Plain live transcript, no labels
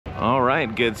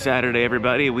right, good Saturday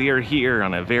everybody. We are here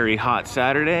on a very hot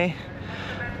Saturday.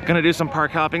 Gonna do some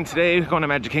park hopping today. Going to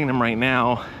Magic Kingdom right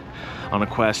now on a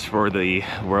quest for the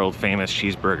world famous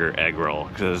cheeseburger egg roll,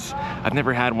 because I've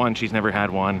never had one, she's never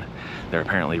had one. They're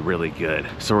apparently really good.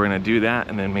 So we're gonna do that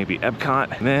and then maybe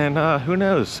Epcot, and then who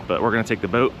knows, but we're gonna take the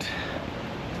boat.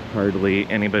 Hardly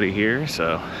anybody here,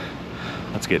 so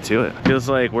let's get to it. Feels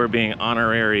like we're being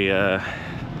honorary, I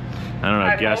don't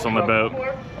know, guests on the boat.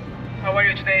 How are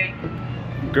you today?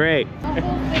 Great.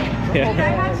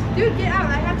 Yeah. Dude, get out.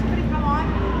 I had somebody come on,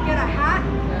 get a hat,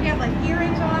 he had like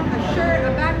earrings on, a shirt, a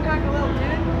backpack, a little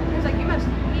dude. He was like, you must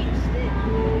hate Stitch.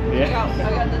 Yeah. I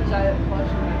got the giant plush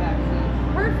in my back seat.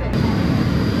 Perfect.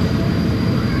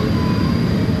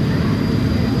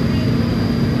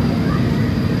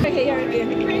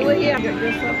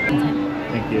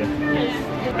 Thank you.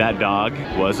 That dog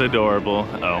was adorable.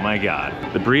 Oh my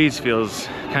God. The breeze feels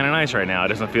kind of nice right now. It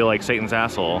doesn't feel like Satan's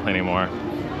asshole anymore.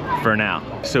 For now.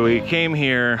 So we came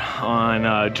here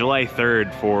on July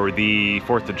 3rd for the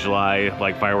 4th of July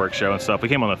like fireworks show and stuff. We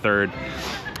came on the 3rd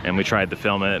and we tried to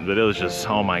film it, but it was just,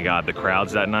 oh my God, the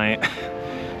crowds that night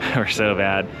were so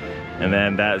bad. And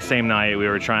then that same night we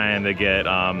were trying to get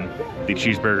the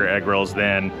cheeseburger egg rolls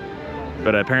then,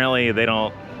 but apparently they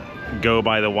don't go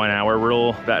by the 1 hour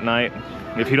rule that night.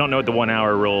 If you don't know what the 1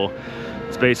 hour rule,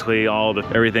 it's basically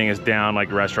everything is down,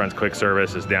 like restaurants, quick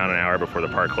service is down an hour before the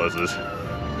park closes.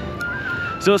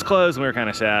 So it's closed and we were kind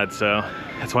of sad, so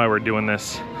that's why we're doing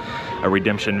this, a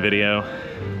redemption video,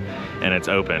 and it's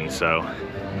open, so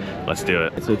let's do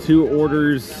it. So 2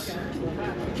 orders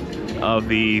of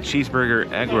the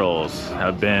cheeseburger egg rolls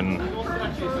have been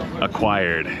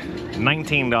acquired.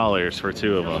 $19 for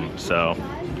 2 of them, so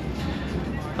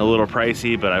a little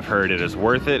pricey, but I've heard it is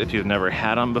worth it if you've never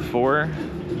had them before,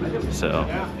 so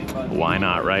why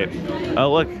not, right?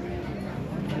 Oh look,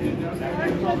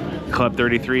 Club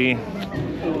 33.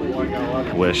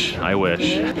 I wish.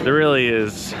 There really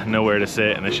is nowhere to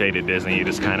sit in the shade of Disney. You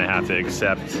just kind of have to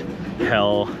accept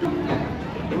hell.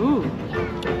 Ooh.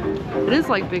 It is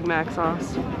like Big Mac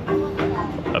sauce.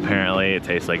 Apparently it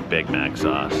tastes like Big Mac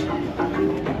sauce. I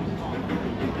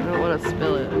don't want to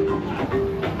spill it.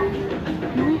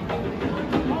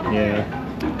 Yeah.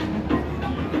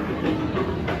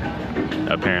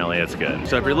 Apparently it's good.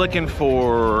 So if you're looking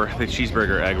for the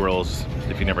cheeseburger egg rolls,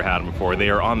 if you've never had them before, they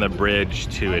are on the bridge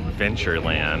to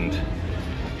Adventureland.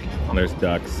 And there's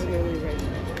ducks.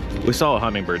 We saw a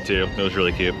hummingbird too. It was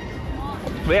really cute.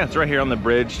 But yeah, it's right here on the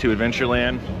bridge to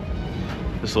Adventureland.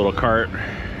 This little cart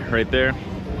right there.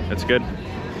 That's good.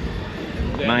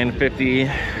 $9.50.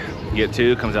 Get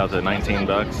 2, comes out to 19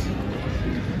 bucks.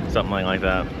 Something like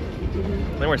that.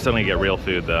 Then we're still gonna get real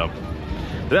food though.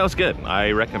 But that was good.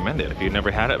 I recommend it if you've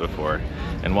never had it before.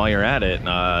 And while you're at it,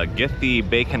 get the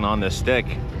bacon on the stick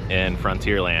in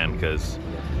Frontierland, because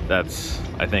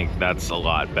I think that's a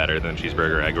lot better than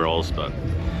cheeseburger egg rolls, but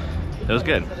it was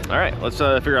good. All right, let's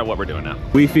figure out what we're doing now.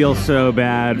 We feel so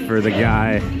bad for the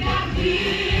guy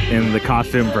in the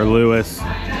costume for Lewis.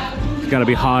 He's gotta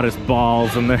be hot as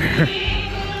balls in there.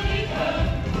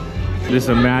 Just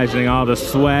imagining all the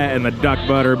sweat and the duck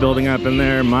butter building up in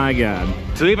there, my God.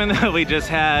 So even though we just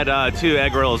had 2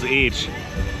 egg rolls each,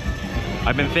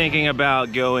 I've been thinking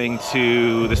about going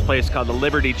to this place called the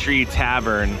Liberty Tree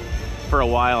Tavern for a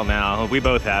while now. We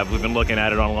both have, we've been looking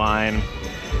at it online.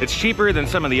 It's cheaper than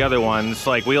some of the other ones.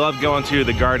 Like we love going to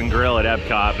the Garden Grill at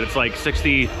Epcot, but it's like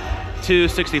 $62,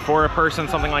 $64 a person,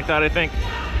 something like that, I think.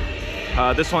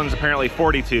 This one's apparently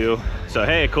 $42, so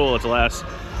hey, cool, it's less.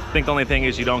 I think the only thing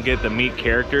is you don't get the meat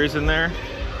characters in there,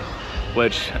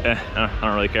 which I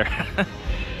don't really care.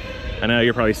 I know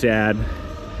you're probably sad,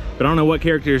 but I don't know what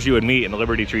characters you would meet in the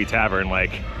Liberty Tree Tavern.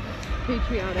 Like,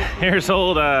 patriotic. Here's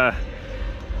old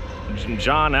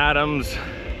John Adams,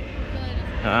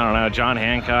 I don't know, John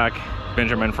Hancock,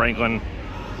 Benjamin Franklin,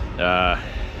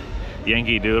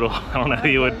 Yankee Doodle. I don't know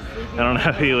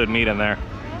who you would meet in there.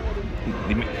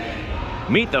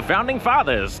 Meet the founding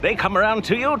fathers. They come around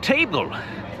to your table.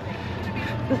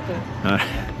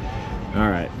 All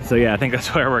right, so yeah, I think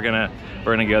that's where we're gonna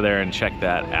go there and check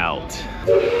that out.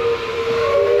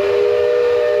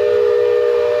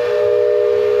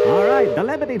 All right, the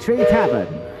Liberty Tree Tavern.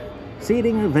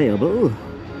 Seating available.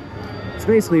 It's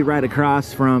basically right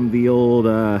across from the old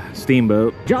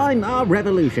steamboat. Join our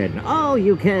revolution, all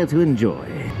you care to enjoy.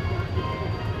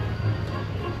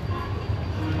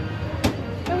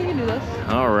 Yeah, we can do this.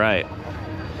 All right,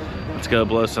 let's go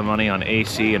blow some money on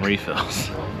AC and refills.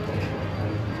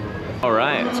 All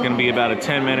right, it's gonna be about a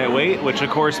 10-minute wait, which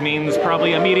of course means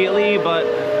probably immediately, but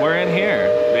we're in here.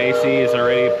 The AC is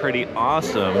already pretty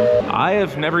awesome. I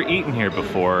have never eaten here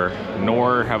before,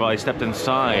 nor have I stepped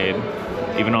inside.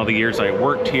 Even all the years I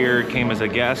worked here, came as a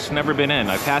guest, never been in.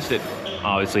 I passed it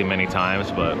obviously many times,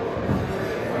 but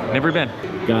never been.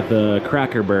 Got the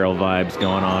Cracker Barrel vibes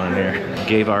going on in here.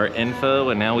 Gave our info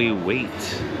and now we wait.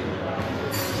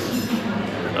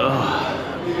 Ugh.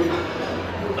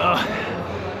 Ugh.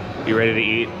 You ready to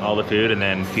eat all the food and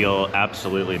then feel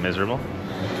absolutely miserable?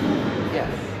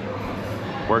 Yes.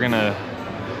 We're gonna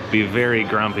be very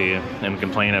grumpy and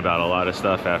complain about a lot of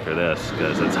stuff after this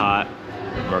because it's hot.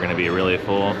 We're gonna be really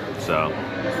full, so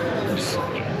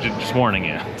just warning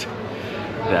you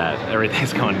that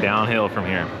everything's going downhill from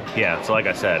here. Yeah, so like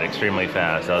I said, extremely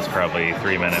fast. That was probably a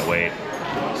 3-minute wait.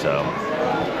 So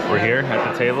we're here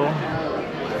at the table.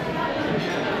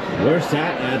 We're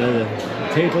sat at a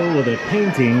table with a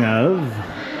painting of,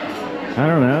 I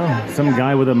don't know, some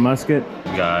guy with a musket.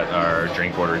 Got our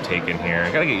drink order taken here. I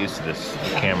gotta get used to this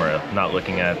camera, not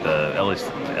looking at the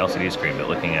LCD screen, but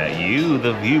looking at you,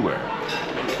 the viewer.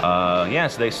 Yeah,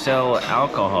 so they sell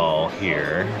alcohol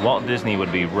here. Walt Disney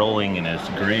would be rolling in his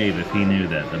grave if he knew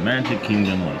that the Magic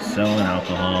Kingdom was selling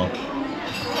alcohol.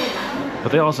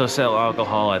 But they also sell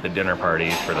alcohol at the dinner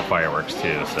parties for the fireworks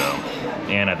too, so.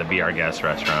 And at the Be Our Guest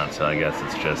restaurant, so I guess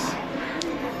it's just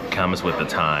comes with the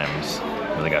times.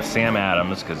 They got Sam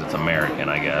Adams, because it's American,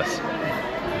 I guess.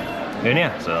 And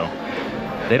yeah, so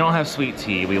they don't have sweet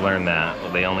tea, we learned that.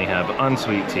 They only have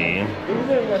unsweet tea.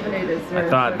 I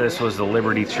thought this was the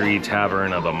Liberty Tree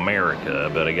Tavern of America,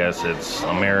 but I guess it's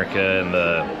America in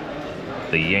the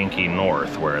Yankee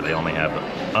North, where they only have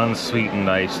unsweetened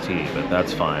iced tea, but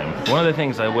that's fine. One of the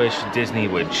things I wish Disney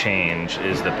would change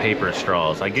is the paper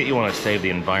straws. I get you want to save the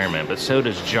environment, but so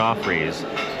does Joffrey's.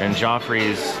 And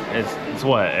Joffrey's, it's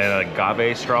what, an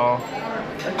agave straw?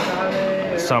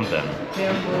 Something.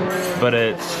 But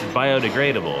it's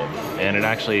biodegradable, and it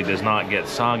actually does not get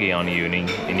soggy on you,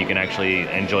 and you can actually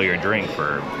enjoy your drink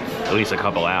for at least a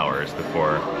couple hours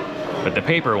before. But the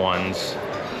paper ones,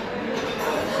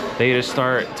 they just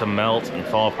start to melt and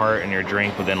fall apart in your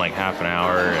drink within like half an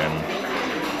hour, and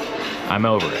I'm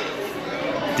over it.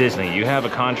 Disney, you have a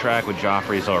contract with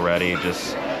Joffrey's already.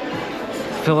 Just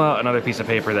fill out another piece of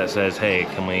paper that says, hey,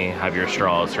 can we have your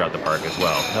straws throughout the park as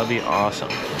well? That'd be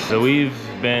awesome. So we've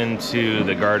been to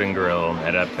the Garden Grill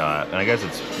at Epcot, and I guess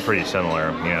it's pretty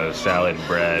similar, you know, salad,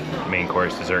 bread, main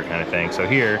course, dessert kind of thing. So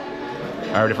here,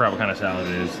 I already forgot what kind of salad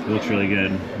it is. It looks really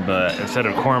good, but instead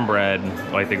of cornbread,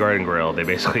 like the Garden Grill, they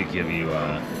basically give you,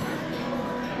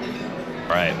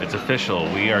 Right, it's official.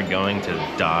 We are going to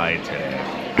die today.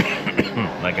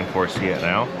 I can foresee it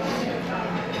now.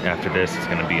 After this, it's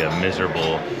gonna be a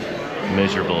miserable,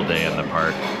 miserable day in the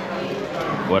park.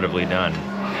 What have we done?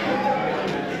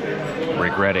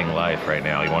 Regretting life right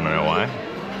now. You wanna know why?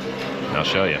 I'll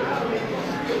show you.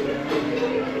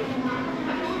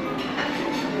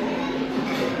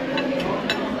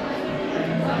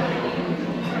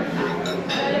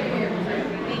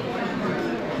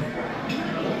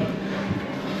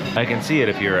 I can see it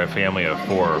if you're a family of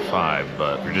 4 or 5,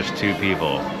 but for just 2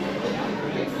 people,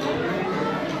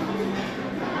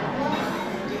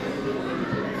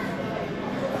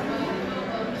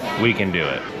 we can do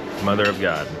it. Mother of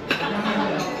God.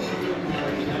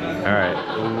 All right,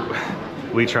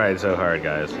 we tried so hard,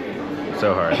 guys,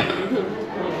 so hard.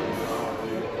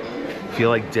 Feel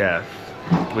like death.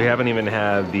 We haven't even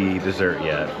had the dessert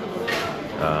yet,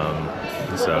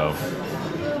 so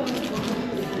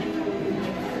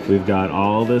we've got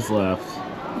all this left.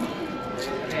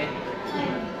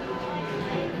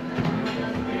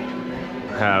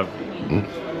 Have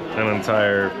an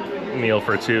entire meal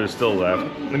for 2 still left.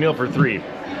 The meal for 3,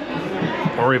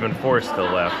 or even 4 still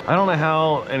left. I don't know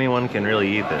how anyone can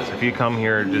really eat this. If you come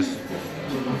here, just,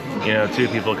 you know, 2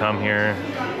 people come here.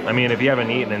 I mean, if you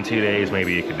haven't eaten in 2 days,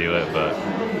 maybe you could do it, but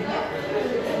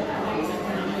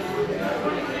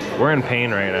we're in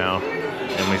pain right now,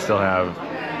 and we still have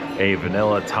a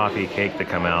vanilla toffee cake to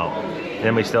come out.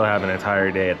 Then we still have an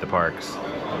entire day at the parks.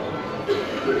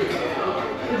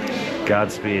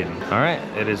 Godspeed. All right,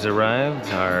 it has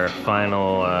arrived, our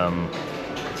final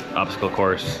obstacle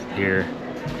course here.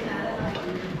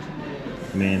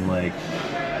 Main Lake.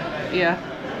 Yeah.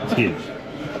 It's huge.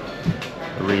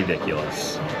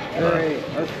 Ridiculous. Alright,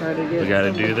 I'll try to get. We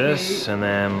gotta do this, and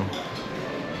then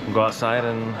we'll go outside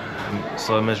and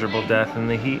slow miserable death in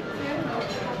the heat.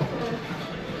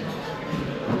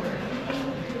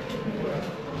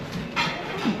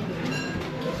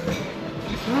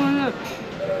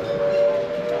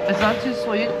 It's not too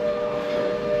sweet.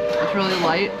 It's really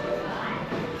light.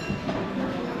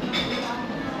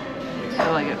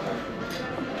 I like it.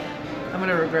 I'm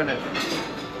gonna regret it.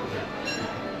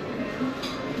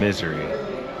 Misery.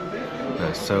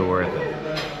 That's so worth it.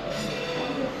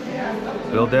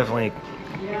 We'll definitely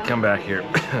come back here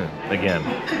again,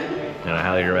 and I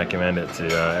highly recommend it to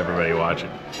everybody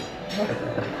watching.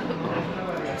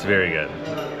 It's very good,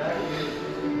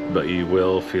 but you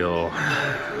will feel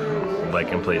like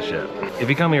complete shit. If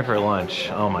you come here for lunch,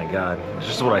 oh my god, it's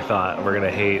just what I thought. We're gonna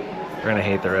hate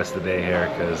the rest of the day here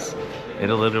because it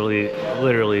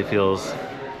literally feels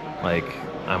like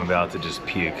I'm about to just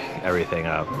puke everything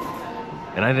up.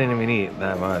 And I didn't even eat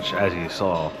that much, as you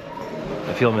saw.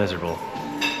 I feel miserable.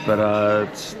 But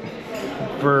it's,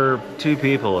 for 2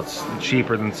 people, it's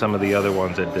cheaper than some of the other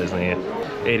ones at Disney.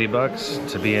 80 bucks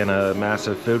to be in a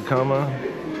massive food coma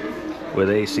with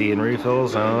AC and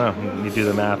refills. I don't know, you do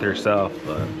the math yourself,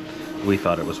 but we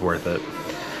thought it was worth it.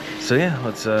 So yeah,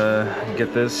 let's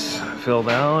get this filled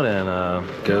out and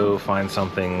go find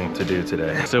something to do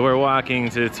today. So we're walking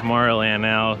to Tomorrowland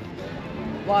now.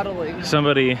 Waddling.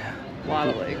 Somebody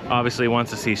Waddling. obviously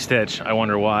wants to see Stitch. I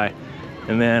wonder why.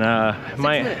 And then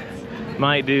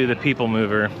might do the People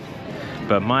Mover.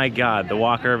 But my god, the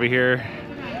walk over here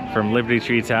from Liberty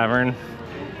Tree Tavern,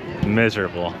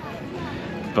 miserable.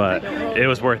 But it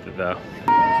was worth it though.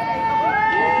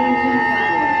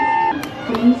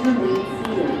 Please remain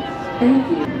seated.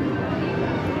 Thank you.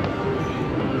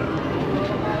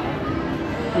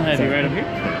 I'll have you right up here.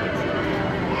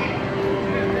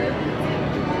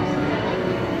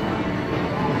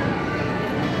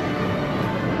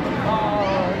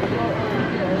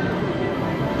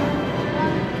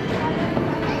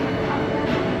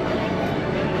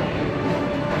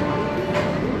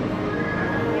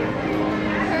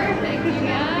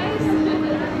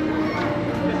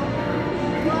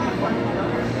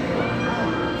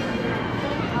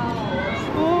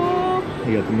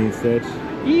 You got the meat Stitch?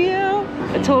 Yeah.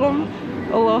 I told him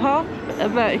aloha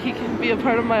and that he can be a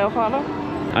part of my ohana.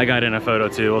 I got in a photo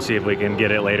too. We'll see if we can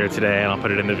get it later today and I'll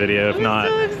put it in the video. If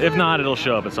not, it'll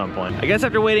show up at some point. I guess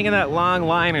after waiting in that long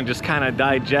line and just kind of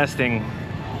digesting,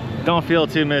 don't feel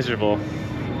too miserable.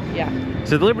 Yeah.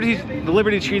 So the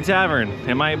Liberty Tree Tavern,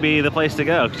 it might be the place to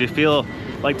go because you feel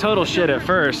like total shit at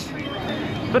first,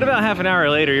 but about half an hour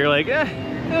later you're like, it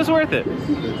was worth it.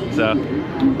 So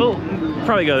we'll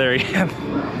probably go there again.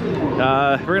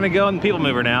 We're gonna go on the People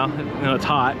Mover now. You know, it's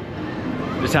hot.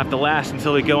 Just have to last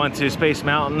until we go into Space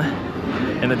Mountain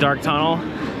in the dark tunnel.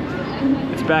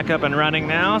 It's back up and running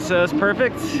now, so it's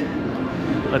perfect.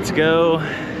 Let's go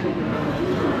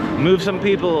move some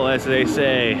people, as they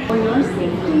say. All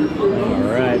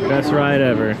right, best ride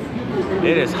ever.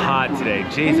 It is hot today,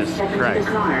 Jesus Christ.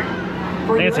 I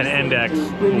think it's an index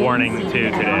warning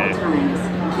too today.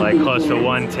 Like close to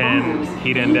 110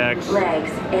 heat index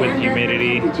with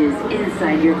humidity. It's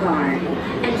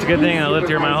a good thing I lived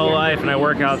here my whole life and I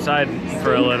work outside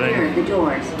for a living.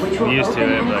 I'm used to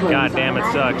it, but goddamn it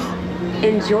sucks.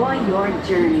 Enjoy your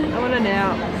journey. I want a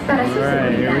nap.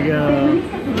 Alright, here we go.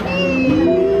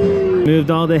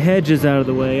 Moved all the hedges out of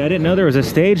the way. I didn't know there was a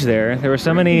stage there. There were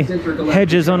so many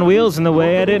hedges on wheels in the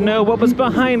way, I didn't know what was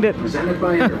behind it.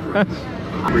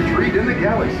 Retreat in the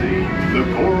galaxy. The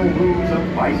coral moons of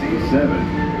Pisces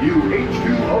 7. You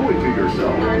H2O it to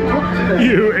yourself.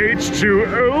 You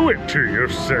H2O it to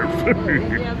yourself.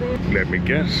 Let me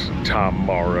guess,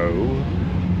 tomorrow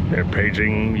they're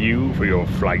paging you for your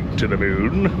flight to the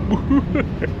moon.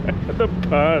 The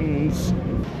puns.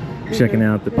 Checking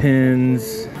out the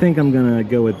pins. I think I'm gonna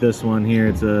go with this one here.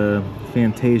 It's a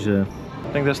Fantasia.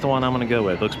 I think that's the one I'm gonna go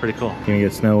with. Looks pretty cool. Can you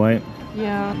get Snow White?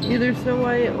 Yeah, either Snow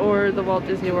White or the Walt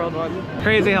Disney World one.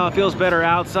 Crazy how it feels better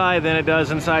outside than it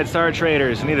does inside Star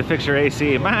Traders. You need to fix your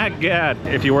AC. My God.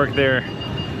 If you work there,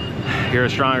 you're a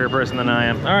stronger person than I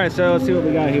am. All right, so let's see what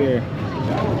we got here.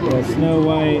 We got Snow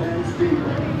White.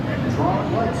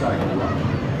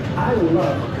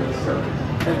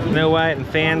 Snow White and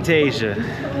Fantasia.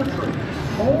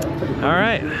 All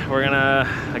right, we're gonna,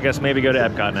 I guess, maybe go to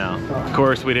Epcot now. Of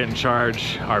course, we didn't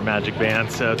charge our Magic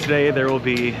Band, so today there will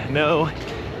be no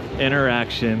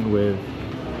interaction with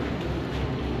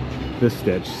the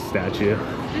Stitch statue.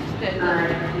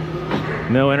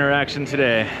 No interaction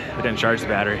today. We didn't charge the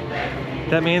battery.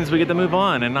 That means we get to move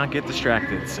on and not get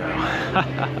distracted, so.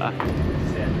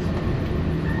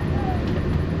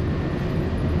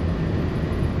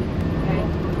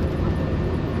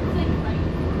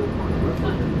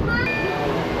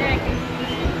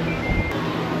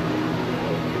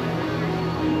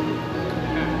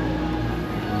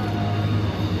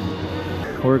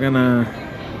 We're gonna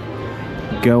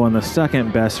go on the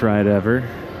second best ride ever,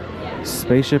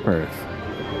 Spaceship Earth.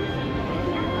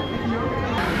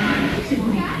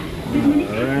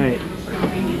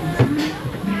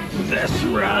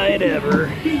 ride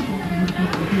ever.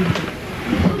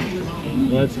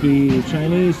 Let's be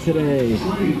Chinese today.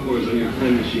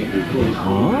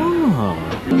 Oh.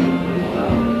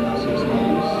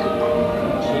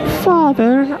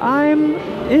 Father, I'm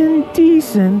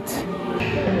indecent.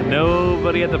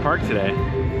 Nobody at the park today.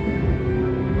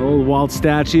 Old Walt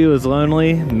statue is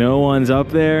lonely. No one's up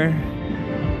there.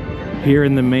 Here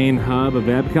in the main hub of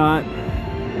Epcot.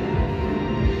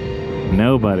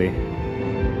 Nobody.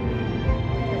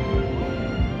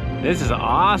 This is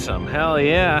awesome. Hell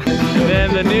yeah. And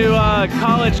then the new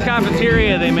college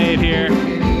cafeteria they made here.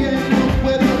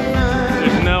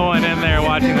 There's no one in there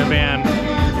watching the band.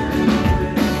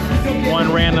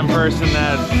 One random person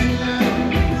that's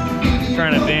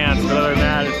trying to dance, but other than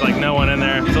that, it's like no one in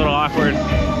there. It's a little awkward.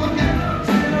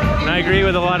 And I agree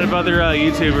with a lot of other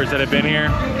YouTubers that have been here.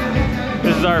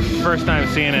 This is our first time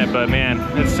seeing it, but man,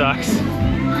 it sucks.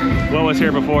 What was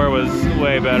here before was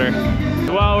way better.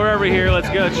 While we're over here, let's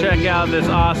go check out this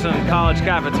awesome college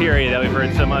cafeteria that we've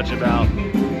heard so much about.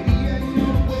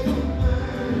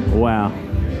 Wow,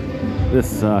 this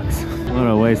sucks. What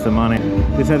a waste of money.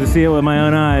 Just had to see it with my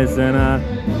own eyes, and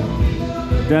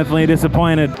definitely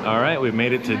disappointed. All right, we've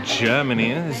made it to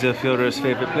Germany. This is Theodore's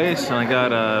favorite place, and I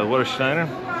got Wursteiner.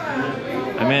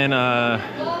 I'm in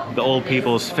the old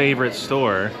people's favorite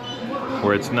store,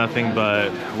 where it's nothing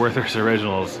but Werther's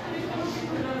Originals.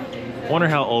 Wonder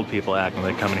how old people act when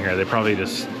they come in here. They probably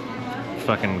just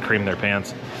fucking cream their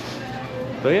pants.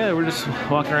 But yeah, we're just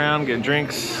walking around, getting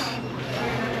drinks,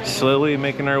 slowly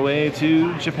making our way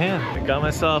to Japan. I got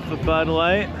myself a Bud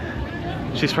Light.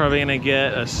 She's probably gonna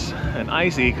get us an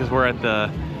icy because we're at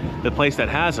the place that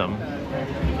has them.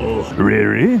 Oh,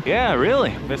 really? Yeah,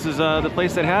 really. This is the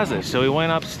place that has it. So we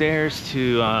went upstairs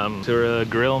to a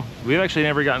grill. We've actually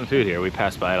never gotten food here. We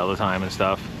pass by it all the time and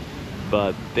stuff.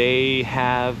 But they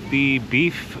have the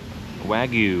beef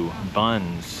Wagyu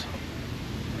buns.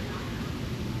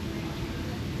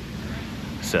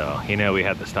 So, you know we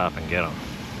had to stop and get them.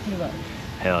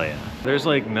 Hell yeah. There's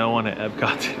like no one at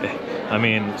Epcot today. I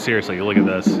mean, seriously, look at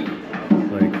this.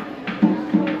 Like,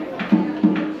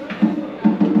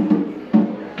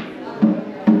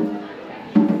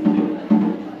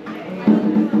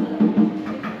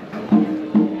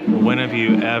 when have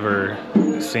you ever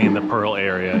seen the Pearl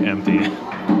area empty?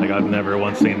 Like, I've never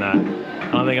once seen that.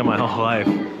 I don't think in my whole life.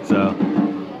 So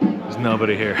there's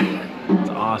nobody here. It's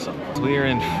awesome. So we are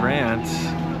in France.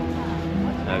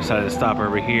 I decided to stop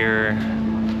over here.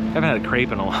 Haven't had a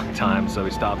crepe in a long time, so we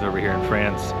stopped over here in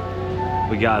France.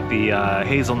 We got the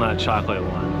hazelnut chocolate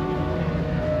one.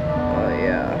 Oh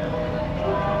yeah.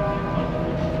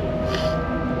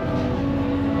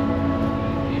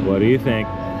 What do you think?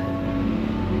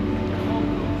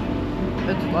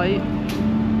 It's light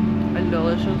and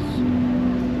delicious.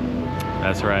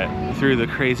 That's right. Through the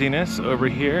craziness over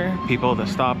here, people that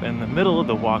stop in the middle of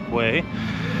the walkway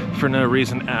for no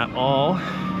reason at all.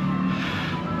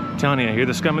 I'm telling you, you're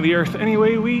the scum of the earth.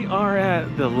 Anyway, we are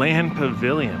at the Land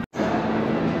Pavilion. All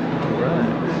right.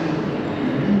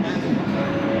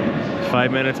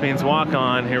 5 minutes means walk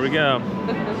on. Here we go.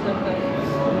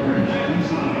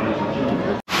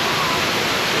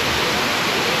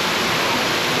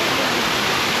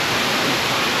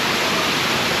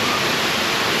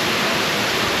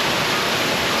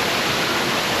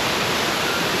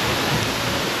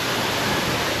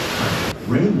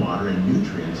 Rainwater and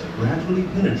nutrients gradually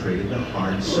penetrated the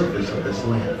hard surface of this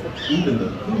land. Even the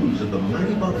hooves of the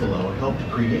mighty buffalo helped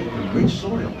create the rich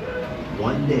soil.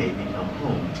 One day become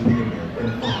home to the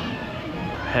American farm.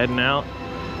 Heading out.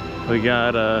 We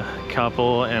got a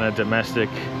couple and a domestic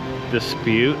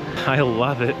dispute. I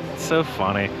love it. It's so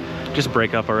funny. Just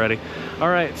break up already. All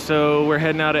right, so we're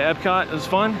heading out to Epcot. It was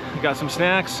fun. Got some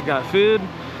snacks, got food.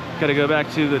 Got to go back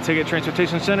to the Ticket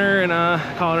Transportation Center and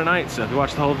call it a night. So if you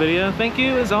watched the whole video, thank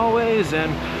you as always.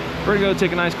 And we're gonna go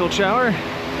take a nice cold shower.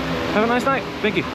 Have a nice night. Thank you.